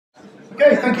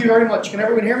Okay, thank you very much. Can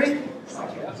everyone hear me?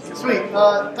 Sweet.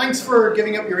 Thanks for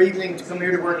giving up your evening to come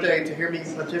here to Workday to hear me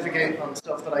pontificate on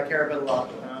stuff that I care about a lot.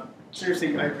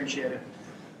 Seriously, I appreciate it.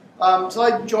 So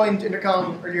I joined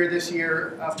Intercom earlier this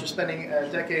year after spending a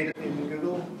decade in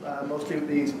Google, mostly with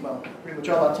these, well, pretty much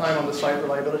all that time on the site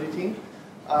reliability team.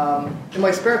 In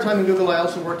my spare time in Google, I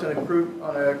also worked on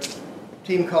a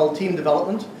team called Team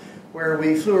Development, where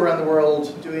we flew around the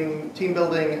world doing team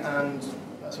building and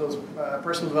I suppose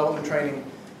personal development training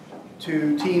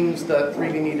to teams that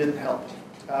really needed help.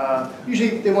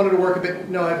 Usually they wanted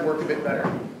to know how to work a bit better.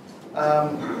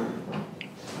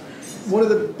 One of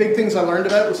the big things I learned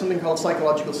about was something called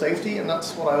psychological safety, and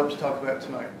that's what I hope to talk about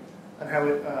tonight, and how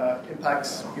it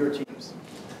impacts your teams.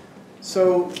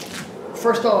 So,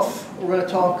 first off, we're going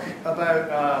to talk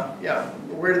about,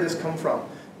 where did this come from?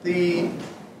 The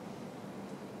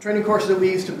training courses that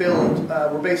we used to build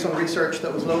were based on research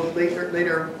that was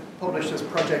later published as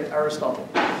Project Aristotle,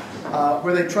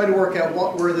 where they tried to work out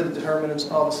what were the determinants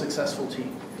of a successful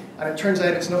team. And it turns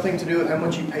out it's nothing to do with how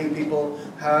much you pay people,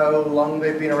 how long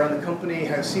they've been around the company,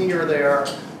 how senior they are.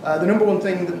 The number one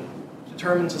thing that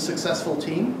determines a successful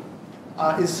team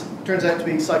turns out to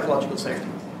be psychological safety.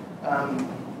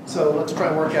 So let's try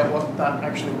and work out what that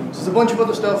actually means. There's a bunch of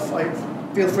other stuff.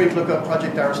 Feel free to look up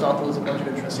Project Aristotle. There's a bunch of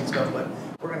interesting stuff, but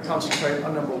we're going to concentrate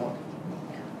on number one.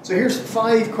 So here's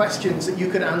 5 questions that you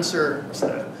could answer,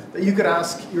 that you could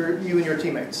ask you and your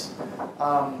teammates.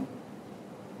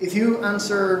 If you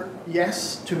answer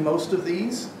yes to most of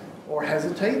these, or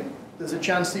hesitate, there's a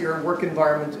chance that your work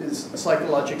environment is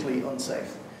psychologically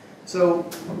unsafe. So,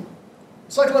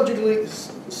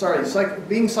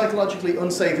 being psychologically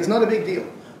unsafe is not a big deal.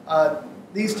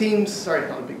 These teams,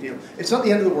 not a big deal. It's not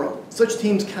the end of the world. Such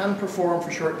teams can perform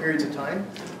for short periods of time.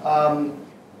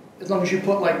 As long as you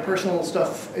put personal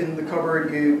stuff in the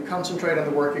cupboard, you concentrate on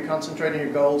the work, you concentrate on your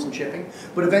goals and shipping.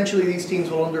 But eventually these teams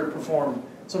will underperform,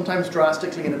 sometimes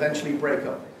drastically, and eventually break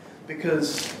up.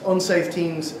 Because unsafe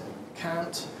teams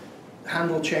can't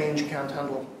handle change, can't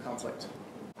handle conflict.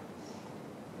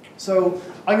 So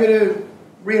I'm going to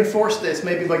reinforce this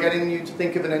maybe by getting you to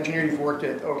think of an engineer you've worked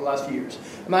at over the last few years.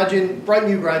 Imagine, bright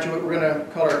new graduate, we're going to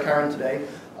call her Karen today.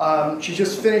 She's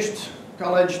just finished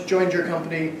college, joined your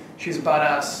company, she's a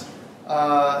badass.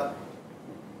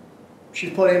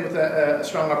 She's put in with a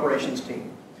strong operations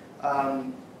team.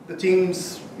 The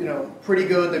team's pretty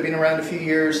good, they've been around a few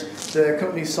years, the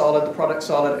company's solid, the product's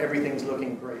solid, everything's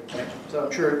looking great. Right? So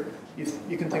I'm sure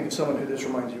you can think of someone who this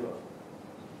reminds you of.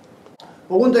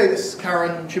 But one day this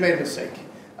Karen, she made a mistake.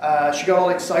 She got all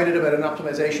excited about an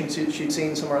optimization she'd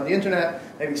seen somewhere on the internet,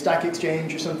 maybe Stack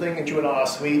Exchange or something, and she went, oh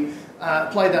sweet,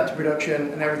 applied that to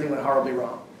production and everything went horribly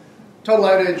wrong. Total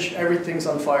outage, everything's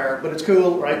on fire, but it's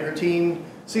cool, right? Her team,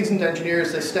 seasoned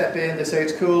engineers, they step in, they say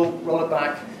it's cool, roll it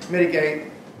back, mitigate,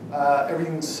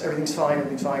 everything's fine,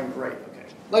 great. Okay.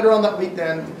 Later on that week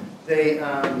then, they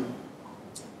have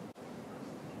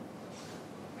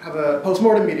a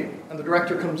post-mortem meeting, and the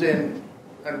director comes in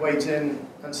and wades in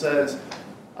and says,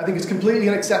 I think it's completely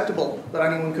unacceptable that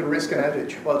anyone could risk an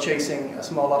outage while chasing a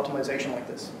small optimization like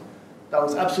this. That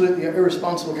was absolutely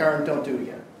irresponsible, Karen, don't do it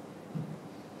again.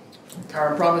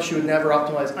 Karen promised she would never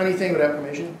optimize anything without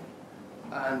permission,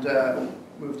 and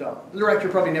moved on. The director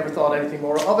probably never thought anything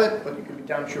more of it, but you can be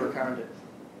damn sure Karen did.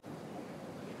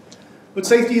 But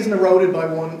safety isn't eroded by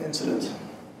one incident.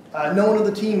 No one on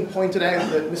the team pointed out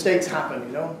that mistakes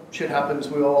happen, shit happens,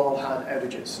 we all had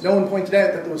outages. No one pointed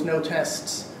out that there was no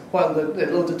tests. While there were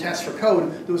loads of tests for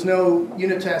code, there was no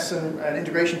unit tests and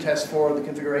integration tests for the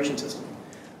configuration system.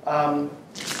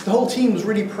 The whole team was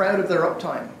really proud of their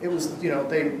uptime. It was,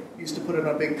 they used to put it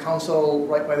on a big console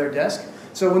right by their desk.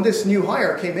 So when this new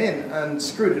hire came in and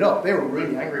screwed it up, they were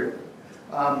really angry with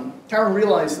her. Karen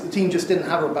realized that the team just didn't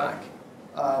have her back.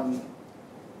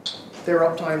 Their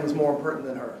uptime was more important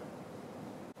than her.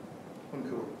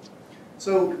 Uncool.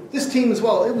 So this team as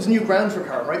well, it was new ground for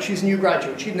Karen, right? She's a new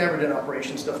graduate. She'd never done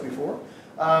operation stuff before.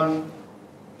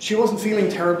 She wasn't feeling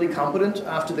terribly competent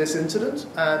after this incident.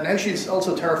 Now she's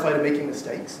also terrified of making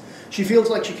mistakes. She feels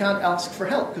like she can't ask for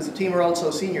help because the team are all so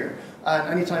senior. And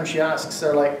anytime she asks,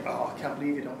 they're like, oh, I can't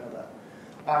believe you don't know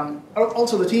that.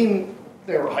 Also the team,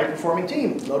 they were a high-performing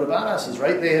team, a load of badasses,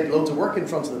 right? They had loads of work in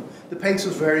front of them. The pace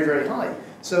was very, very high.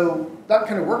 So that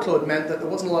kind of workload meant that there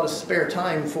wasn't a lot of spare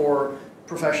time for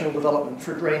professional development,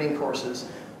 for training courses.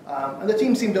 And the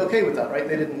team seemed okay with that, right?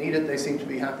 They didn't need it. They seemed to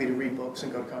be happy to read books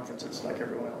and go to conferences like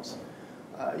everyone else.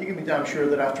 You can be damn sure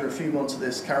that after a few months of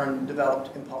this, Karen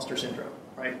developed imposter syndrome,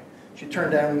 right? She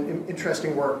turned down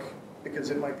interesting work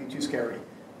because it might be too scary.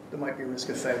 There might be a risk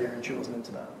of failure, and she wasn't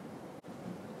into that.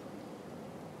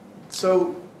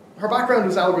 So her background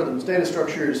was algorithms, data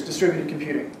structures, distributed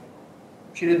computing.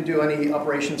 She didn't do any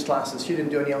operations classes. She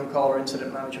didn't do any on-call or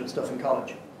incident management stuff in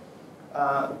college.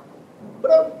 But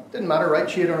it didn't matter, right?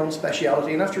 She had her own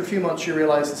speciality, and after a few months she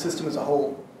realized the system as a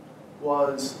whole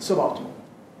was suboptimal.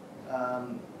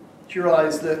 She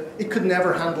realized that it could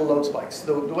never handle load spikes.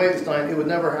 The way it's designed, it would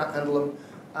never handle them.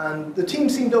 And the team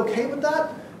seemed okay with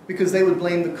that because they would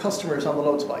blame the customers on the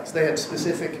load spikes. They had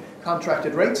specific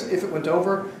contracted rates. If it went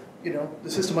over, you know,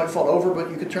 the system might fall over, but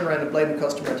you could turn around and blame the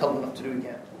customer and tell them not to do it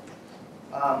again.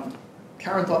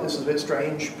 Karen thought this was a bit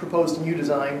strange, proposed a new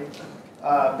design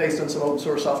based on some open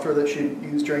source software that she'd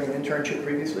used during an internship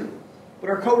previously. But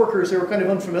our coworkers, they were kind of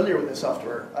unfamiliar with this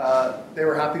software. They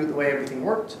were happy with the way everything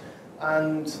worked,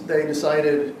 and they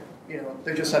decided, you know,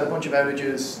 they just had a bunch of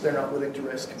outages. They're not willing to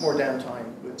risk more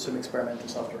downtime with some experimental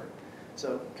software.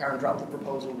 So Karen dropped the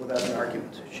proposal without an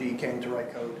argument. She came to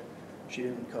write code. She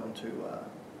didn't come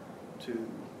to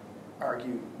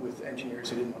argue with engineers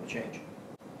who didn't want to change.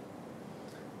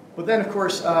 But then, of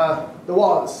course, there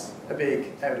was a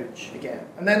big outage again,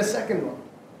 and then a second one.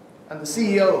 And the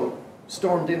CEO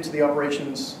stormed into the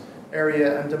operations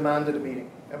area and demanded a meeting.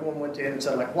 Everyone went in and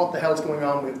said, like, what the hell's going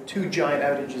on with 2 giant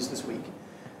outages this week?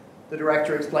 The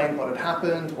director explained what had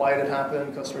happened, why it had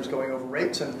happened, customers going over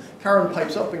rates, and Karen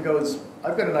pipes up and goes,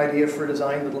 I've got an idea for a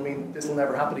design that'll mean this will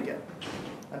never happen again.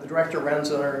 And the director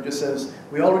rounds on her and just says,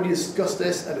 we already discussed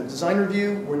this at a design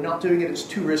review, we're not doing it, it's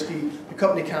too risky, the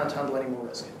company can't handle any more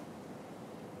risk.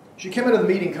 She came out of the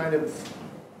meeting kind of,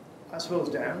 I suppose,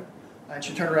 down, and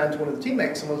she turned around to one of the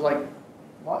teammates and was like,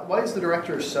 why is the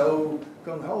director so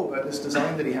gung-ho about this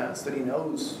design that he has, that he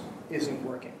knows isn't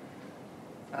working?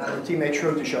 And the teammate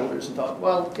shrugged his shoulders and thought,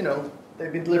 well, you know,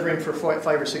 they've been delivering for 5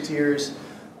 or 6 years.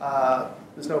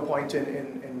 There's no point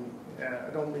in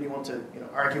I don't really want to, you know,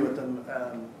 argue with them.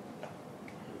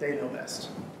 They know best.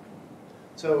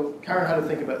 So Karen had to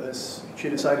think about this. She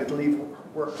decided to leave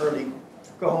work early,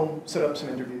 go home, set up some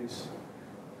interviews,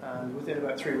 and within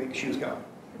about 3 weeks she was gone.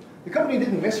 The company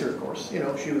didn't miss her, of course. You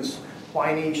know, she was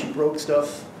whiny, she broke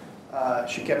stuff,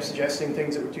 she kept suggesting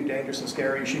things that were too dangerous and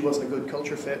scary, she wasn't a good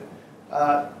culture fit.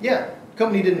 Yeah, the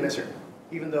company didn't miss her,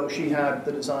 even though she had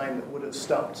the design that would have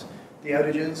stopped the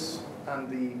outages and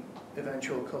the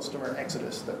eventual customer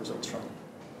exodus that results from it.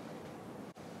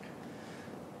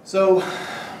 So,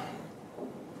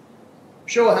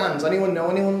 show of hands, anyone know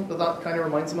anyone that that kind of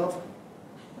reminds them of?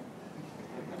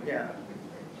 Yeah,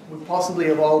 we possibly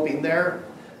have all been there,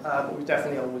 but we've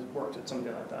definitely always worked at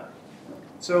something like that.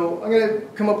 So I'm going to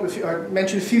come up with, or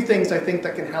mention a few things I think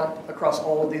that can help across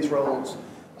all of these roles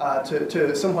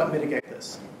to somewhat mitigate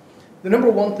this. The number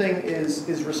one thing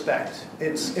is respect.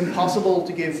 It's impossible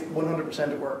to give 100%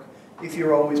 at work if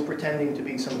you're always pretending to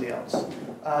be somebody else.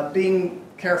 Being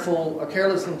careful or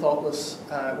careless and thoughtless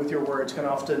with your words can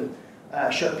often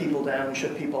shut people down,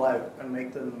 shut people out, and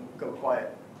make them go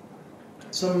quiet.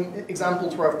 Some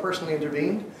examples where I've personally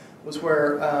intervened was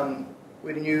where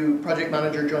we had a new project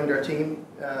manager joined our team,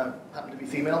 happened to be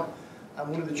female, and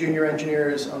one of the junior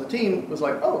engineers on the team was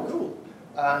like, oh, cool,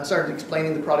 and started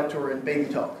explaining the product to her in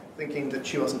baby talk, thinking that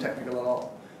she wasn't technical at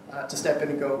all. To step in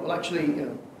and go, well, actually, you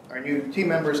know, our new team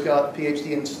member's got a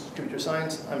PhD in computer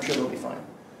science, I'm sure they'll be fine.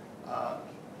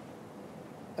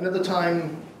 And at the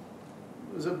time,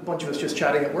 there was a bunch of us just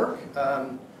chatting at work,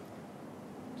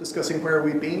 discussing where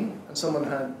we'd been, and someone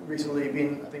had recently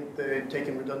been, I think they'd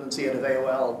taken redundancy out of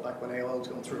AOL back when AOL was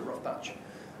going through a rough patch.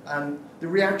 And the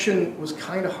reaction was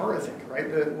kind of horrific, right?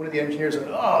 One of the engineers went,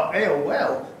 oh,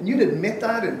 AOL, and you'd admit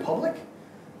that in public?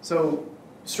 So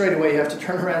straight away you have to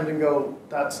turn around and go,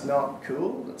 that's not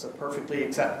cool, that's a perfectly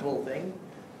acceptable thing.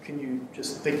 Can you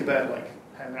just think about like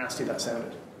how nasty that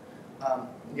sounded?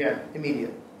 Yeah,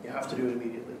 immediate. You have to do it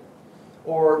immediately.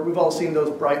 Or we've all seen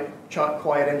those bright,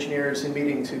 quiet engineers in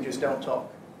meetings who just don't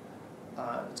talk.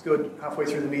 It's good halfway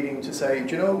through the meeting to say,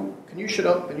 do you know, can you shut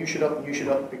up, and you shut up, and you shut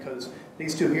up, because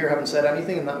these two here haven't said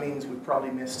anything, and that means we've probably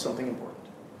missed something important.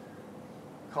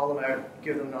 Call them out,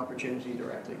 give them an opportunity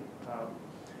directly.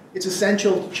 It's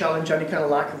essential to challenge any kind of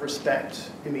lack of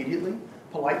respect immediately,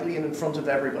 politely, and in front of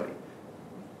everybody.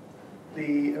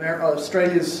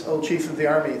 Australia's old chief of the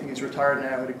army, I think he's retired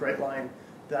now, had a great line,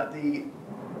 that the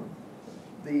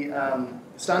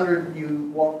standard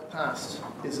you walk past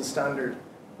is a standard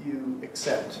you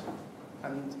accept.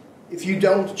 And if you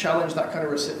don't challenge that kind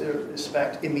of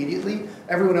respect immediately,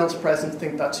 everyone else present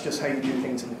think that's just how you do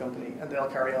things in the company, and they'll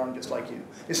carry on just like you,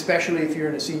 especially if you're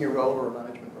in a senior role or a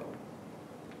management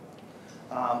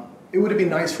role. It would have been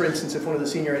nice, for instance, if one of the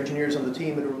senior engineers on the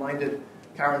team had reminded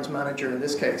Karen's manager in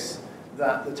this case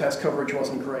that the test coverage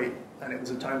wasn't great and it was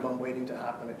a time bomb waiting to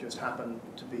happen, it just happened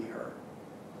to be her.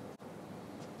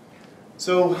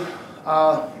 So,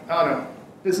 I don't know,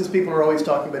 business people are always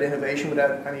talking about innovation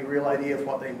without any real idea of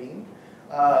what they mean.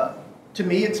 To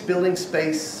me, it's building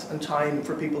space and time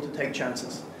for people to take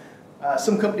chances.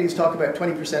 Some companies talk about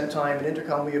 20% time. In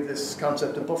Intercom, we have this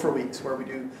concept of buffer weeks, where we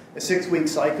do a 6-week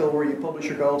cycle where you publish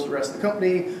your goals to the rest of the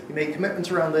company, you make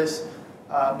commitments around this,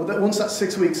 but then once that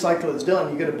 6-week cycle is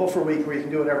done, you get a buffer week where you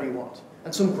can do whatever you want.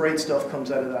 And some great stuff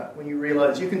comes out of that, when you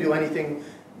realize you can do anything.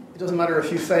 It doesn't matter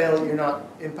if you fail, you're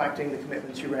not impacting the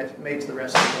commitments you made to the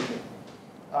rest of the company.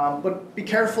 But be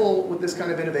careful with this kind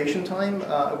of innovation time.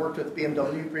 I worked with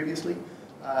BMW previously.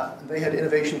 They had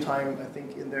innovation time, I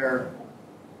think, in their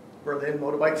Berlin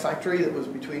motorbike factory that was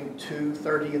between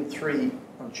 2:30 and 3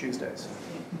 on Tuesdays.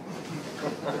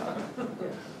 I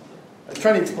was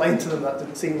trying to explain to them that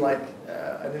didn't seem like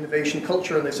an innovation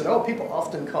culture, and they said, oh, people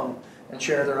often come and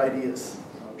share their ideas.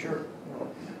 I'm sure.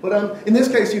 But in this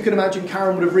case, you can imagine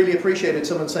Karen would have really appreciated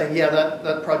someone saying, yeah,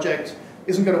 that project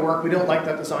isn't going to work, we don't like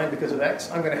that design because of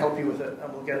X, I'm going to help you with it,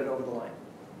 and we'll get it over the line.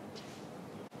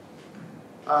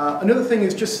 Another thing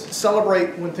is just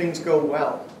celebrate when things go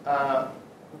well.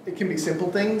 It can be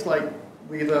simple things, like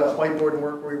we have a whiteboard in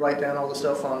work where we write down all the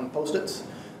stuff on Post-its,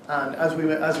 and as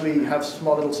we have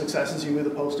small little successes, you move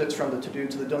the Post-its from the to-do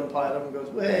to the done pile, and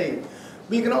goes, hey.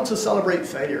 But you can also celebrate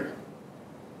failure.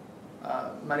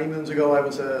 Many moons ago, I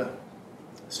was a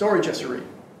storage SRE,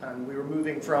 and we were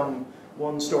moving from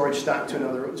one storage stack to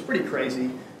another. It was pretty crazy.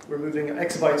 We were moving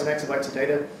exabytes and exabytes of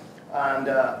data, and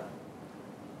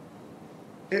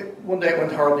one day it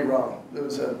went horribly wrong. There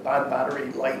was a bad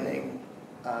battery, lightning,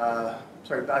 bad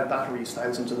batteries,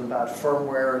 thousands of them, bad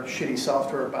firmware, shitty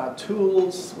software, bad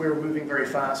tools. We were moving very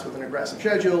fast with an aggressive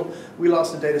schedule. We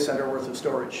lost a data center worth of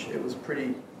storage. It was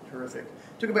pretty horrific.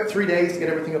 It took about 3 days to get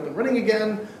everything up and running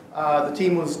again. The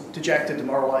team was dejected,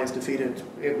 demoralized, defeated.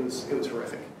 It was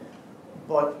horrific.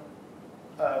 But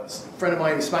a friend of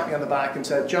mine smacked me on the back and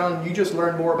said, John, you just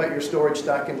learned more about your storage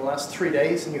stack in the last 3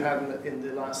 days than you had in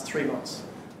the last 3 months.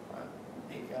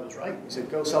 I was right. He said,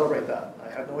 go celebrate that. I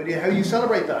had no idea how you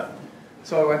celebrate that.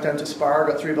 So I went down to Spar,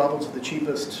 got 3 bottles of the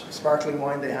cheapest sparkling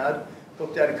wine they had,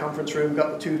 booked out a conference room,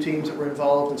 got the 2 teams that were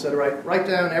involved and said, right, write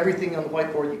down everything on the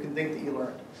whiteboard you can think that you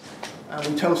learned. And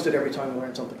we toasted every time we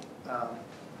learned something.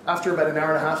 After about an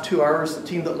hour and a half, 2 hours, the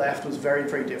team that left was very,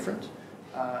 very different.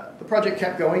 The project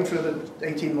kept going for the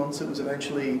 18 months. It was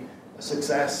eventually a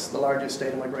success, the largest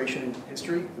data migration in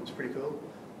history. It was pretty cool.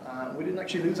 We didn't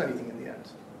actually lose anything in the end.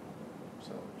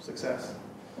 So, success.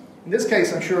 In this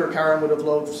case, I'm sure Karen would have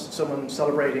loved someone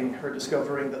celebrating her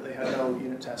discovering that they had no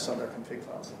unit tests on their config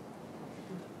files.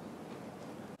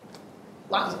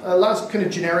 Last kind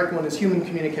of generic one is human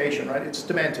communication, right? It's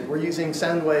demented. We're using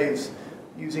sound waves,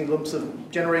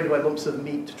 generated by lumps of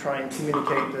meat to try and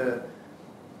communicate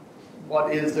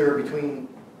what is there between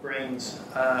brains,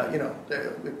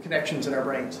 the connections in our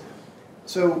brains.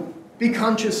 So be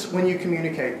conscious when you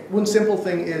communicate. One simple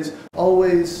thing is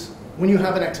always, when you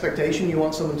have an expectation, you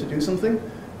want someone to do something,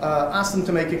 ask them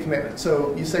to make a commitment.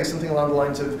 So you say something along the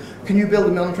lines of, can you build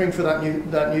the monitoring for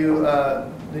the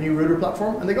new router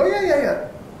platform? And they go, yeah.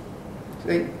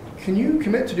 Say, can you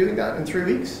commit to doing that in 3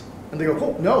 weeks? And they go,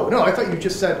 oh, no, I thought you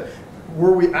just said,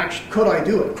 could I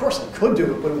do it? Of course I could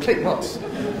do it, but it would take months,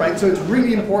 right? So it's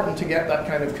really important to get that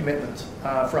kind of commitment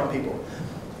from people.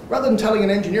 Rather than telling an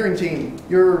engineering team,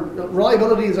 your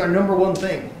reliability is our #1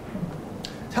 thing,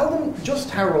 tell them just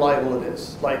how reliable it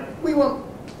is. Like, we want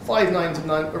 5 nines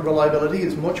of reliability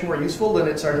is much more useful than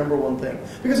it's our #1 thing.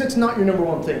 Because it's not your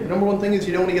 #1 thing. The #1 thing is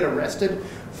you don't want to get arrested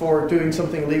for doing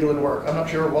something illegal in work. I'm not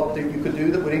sure what you could do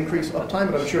that would increase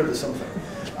uptime, but I'm sure there's something.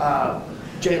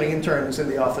 Jailing interns in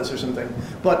the office or something.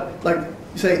 But like,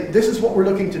 you say, this is what we're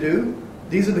looking to do,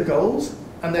 these are the goals,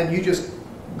 and then you just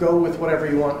go with whatever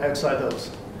you want outside those.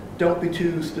 Don't be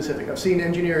too specific. I've seen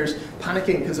engineers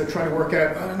panicking because they're trying to work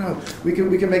out, I don't know, we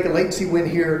can make a latency win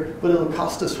here, but it'll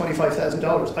cost us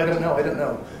 $25,000. I don't know.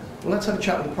 Well, let's have a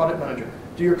chat with the product manager.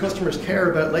 Do your customers care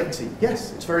about latency?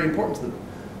 Yes, it's very important to them.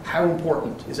 How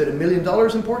important? Is it $1 million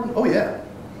important? Oh yeah.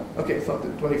 Okay, fuck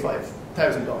it,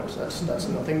 $25,000. That's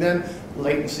nothing then.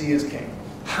 Latency is king.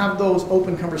 Have those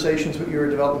open conversations with your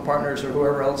development partners or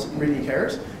whoever else really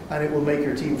cares, and it will make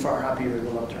your team far happier in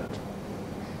the long term.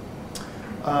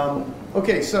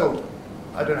 Okay, so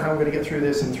I don't know how I'm going to get through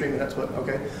this in 3 minutes, but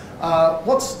okay.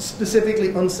 What's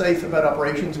specifically unsafe about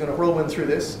operations? I'm going to whirlwind through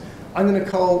this. I'm going to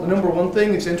call the #1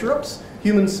 thing is interrupts.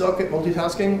 Humans suck at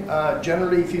multitasking.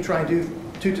 Generally, if you try and do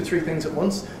 2 to 3 things at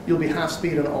once, you'll be half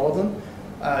speed on all of them.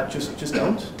 Just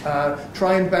don't.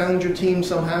 Try and bound your team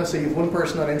somehow, so you have 1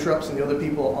 person on interrupts and the other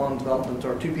people on development,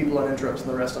 or 2 people on interrupts and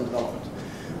the rest on development.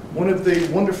 One of the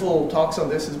wonderful talks on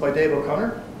this is by Dave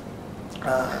O'Connor.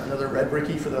 Another red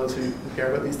brickie for those who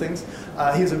care about these things.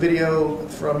 Here's a video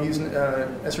from using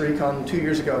SREcon 2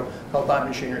 years ago called Bad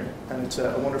Machinery, and it's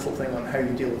a wonderful thing on how you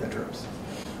deal with interrupts.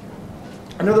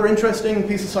 Another interesting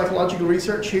piece of psychological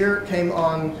research here came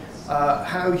on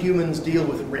how humans deal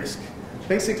with risk.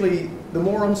 Basically, the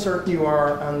more uncertain you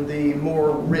are and the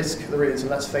more risk there is,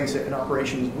 and let's face it, in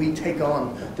operations, we take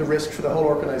on the risk for the whole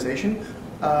organization.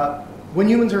 When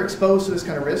humans are exposed to this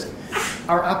kind of risk,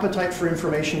 our appetite for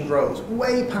information grows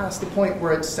way past the point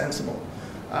where it's sensible.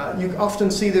 You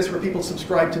often see this where people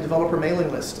subscribe to developer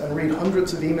mailing lists and read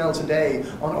hundreds of emails a day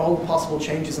on all the possible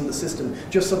changes in the system,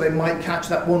 just so they might catch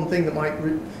that one thing that might,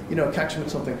 catch them at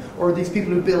something. Or these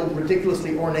people who build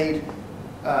ridiculously ornate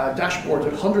dashboards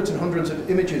with hundreds and hundreds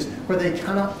of images where they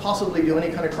cannot possibly do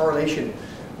any kind of correlation,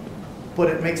 but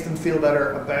it makes them feel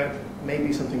better about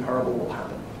maybe something horrible will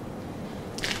happen.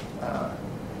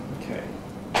 Okay.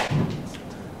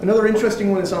 Another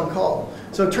interesting one is on-call.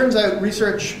 So it turns out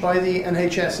research by the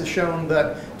NHS has shown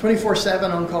that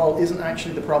 24/7 on-call isn't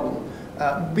actually the problem.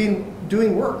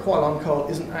 Doing work while on-call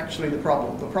isn't actually the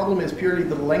problem. The problem is purely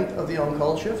the length of the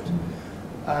on-call shift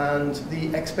and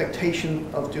the expectation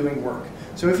of doing work.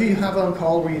 So if you have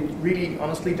on-call where you really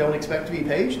honestly don't expect to be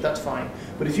paged, that's fine.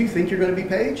 But if you think you're going to be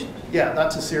paged, yeah,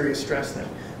 that's a serious stress thing.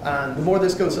 And the more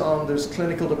this goes on, there's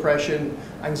clinical depression,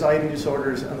 anxiety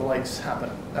disorders, and the likes happen.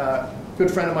 A good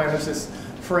friend of mine has this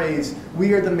phrase,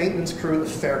 we are the maintenance crew at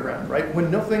the fairground, right? When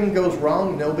nothing goes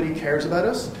wrong, nobody cares about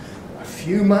us. A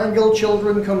few mangled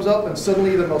children comes up, and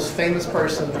suddenly the most famous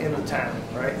person in the town,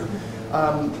 right?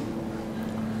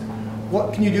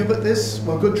 What can you do about this?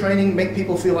 Well, good training, make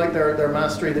people feel like they're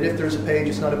mastery, that if there's a page,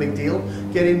 it's not a big deal.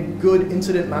 Get in good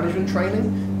incident management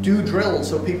training. Do drills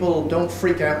so people don't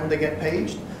freak out when they get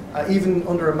paged. Even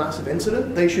under a massive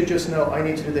incident, they should just know, I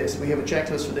need to do this. We have a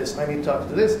checklist for this. I need to talk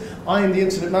to this. I am the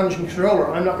incident management controller.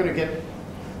 I'm not going to get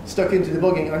stuck into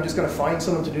debugging. I'm just going to find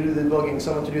someone to do the debugging,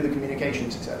 someone to do the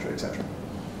communications, etc., etc.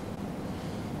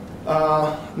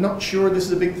 Not sure this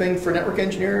is a big thing for network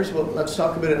engineers. Well, let's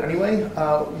talk about it anyway.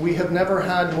 We've never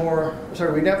had more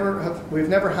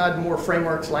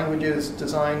frameworks, languages,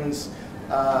 designs,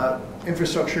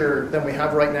 infrastructure than we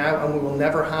have right now, and we will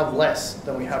never have less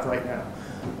than we have right now.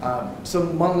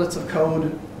 Some monoliths of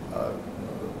code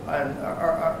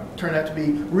turn out to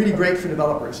be really great for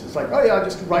developers. It's like, oh yeah, I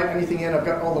just write anything in. I've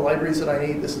got all the libraries that I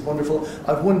need. This is wonderful.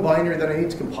 I've one binary that I need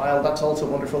to compile. That's also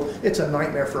wonderful. It's a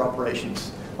nightmare for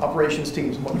operations. Operations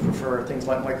teams much prefer things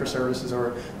like microservices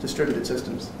or distributed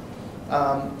systems.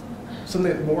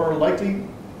 Something more likely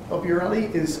up your alley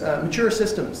is mature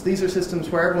systems. These are systems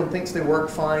where everyone thinks they work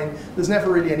fine. There's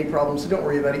never really any problems, so don't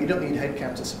worry about it. You don't need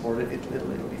headcount to support it. It'll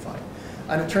be fine.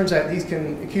 And it turns out these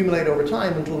can accumulate over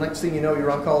time until next thing you know,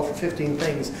 you're on call for 15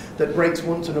 things that breaks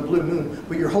once in a blue moon,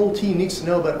 but your whole team needs to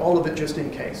know about all of it just in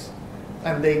case.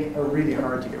 And they are really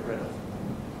hard to get rid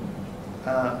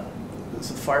of. It's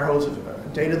a fire hose of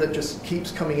data that just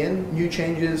keeps coming in, new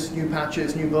changes, new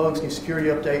patches, new bugs, new security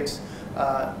updates.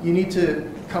 You need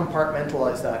to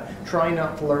compartmentalize that. Try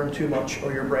not to learn too much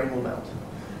or your brain will melt.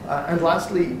 And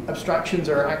lastly, abstractions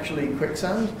are actually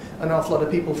quicksand. An awful lot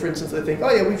of people, for instance, they think, oh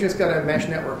yeah, we've just got a mesh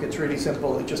network. It's really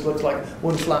simple. It just looks like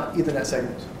one flat Ethernet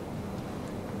segment.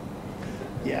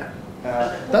 Yeah,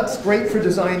 that's great for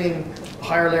designing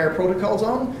higher layer protocols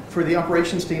on. For the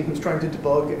operations team who's trying to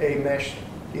debug a mesh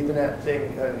Ethernet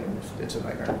thing, it's a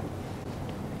nightmare.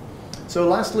 So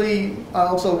lastly, I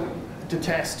also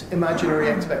detest imaginary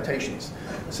expectations.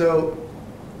 So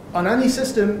on any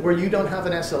system where you don't have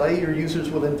an SLA, your users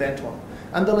will invent one.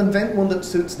 And they'll invent one that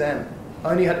suits them.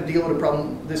 I only had to deal with a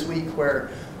problem this week where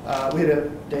we had a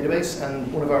database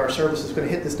and one of our services was going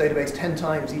to hit this database 10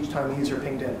 times each time a user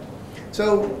pinged in.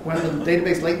 So when the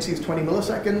database latency is 20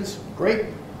 milliseconds, great.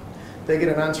 They get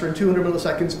an answer in 200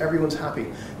 milliseconds, everyone's happy.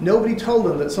 Nobody told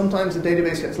them that sometimes the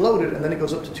database gets loaded and then it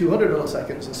goes up to 200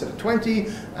 milliseconds instead of 20,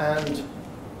 and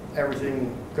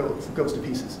everything goes to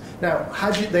pieces. Now,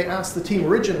 had they asked the team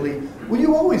originally, will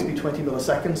you always be 20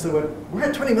 milliseconds? They went, we're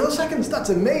at 20 milliseconds? That's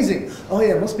amazing. Oh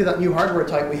yeah, it must be that new hardware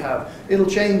type we have. It'll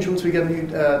change once we get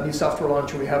a new software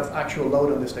launch and we have actual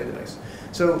load on this database.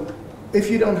 So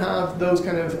if you don't have those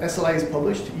kind of SLAs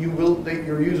published,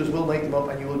 your users will make them up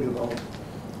and you will be alone.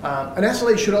 An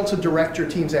SLA should also direct your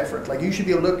team's effort. Like you should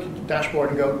be able to look at the dashboard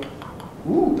and go,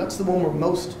 ooh, that's the one we're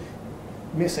most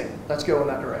missing. Let's go in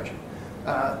that direction.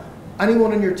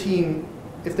 Anyone on your team,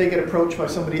 if they get approached by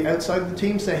somebody outside of the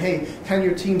team, say, hey, can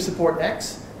your team support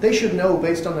X? They should know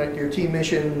based on your team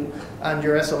mission and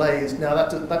your SLAs, now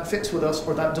that fits with us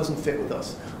or that doesn't fit with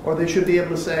us. Or they should be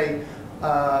able to say,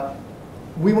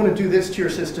 we want to do this to your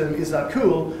system, is that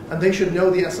cool? And they should know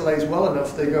the SLAs well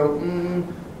enough, they go,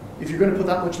 if you're going to put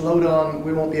that much load on,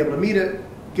 we won't be able to meet it.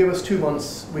 Give us 2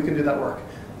 months, we can do that work.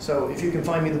 So if you can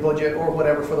find me the budget or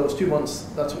whatever for those 2 months,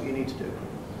 that's what you need to do.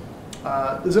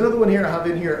 There's another one here I have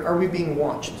in here. Are we being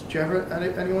watched? Do you ever,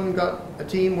 anyone got a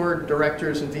team where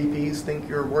directors and VPs think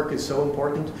your work is so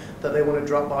important that they want to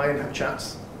drop by and have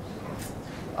chats?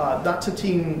 That's a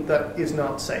team that is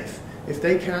not safe. If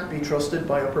they can't be trusted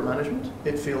by upper management,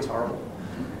 it feels horrible.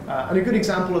 And a good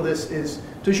example of this is,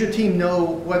 does your team know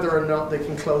whether or not they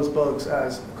can close bugs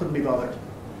as couldn't be bothered?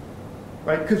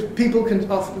 Right? Because people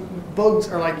can often, bugs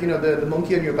are like, you know, the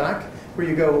monkey on your back, where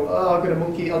you go, oh, I've got a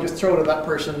monkey, I'll just throw it at that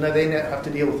person, now they have to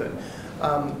deal with it.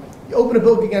 You open a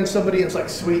bug against somebody and it's like,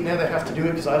 sweet, now they have to do it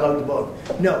because I logged the bug.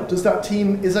 No, is that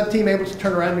team able to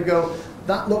turn around and go,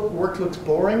 that work looks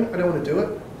boring, I don't want to do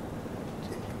it?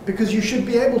 Because you should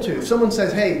be able to. If someone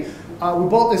says, hey, we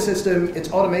bought this system,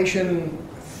 its automation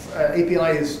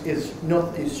API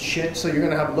is shit, so you're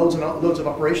going to have loads of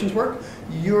operations work,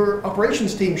 your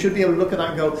operations team should be able to look at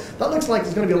that and go, that looks like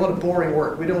there's going to be a lot of boring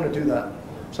work, we don't want to do that,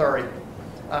 sorry.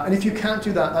 And if you can't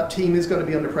do that, that team is going to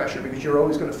be under pressure because you're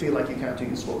always going to feel like you can't do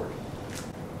useful work.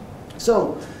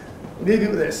 So, leave it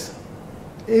with this.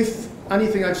 If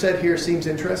anything I've said here seems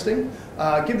interesting,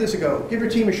 give this a go. Give your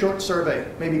team a short survey.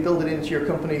 Maybe build it into your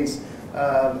company's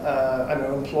I don't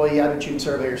know, employee attitude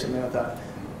survey or something like that.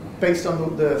 Based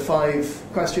on the 5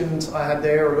 questions I had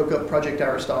there, or look up Project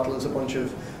Aristotle as a bunch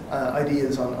of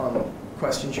ideas on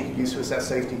questions you could use to assess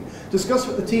safety. Discuss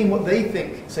with the team what they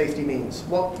think safety means.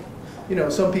 You know,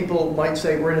 some people might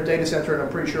say, we're in a data center and I'm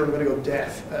pretty sure I'm going to go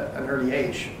deaf at an early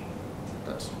age.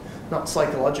 That's not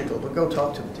psychological, but go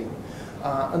talk to the team.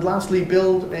 And lastly,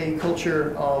 build a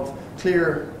culture of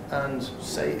clear and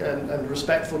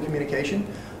respectful communication,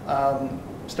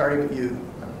 starting with you.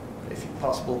 And if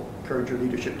possible, encourage your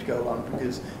leadership to go along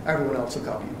because everyone else will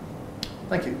copy you.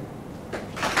 Thank you.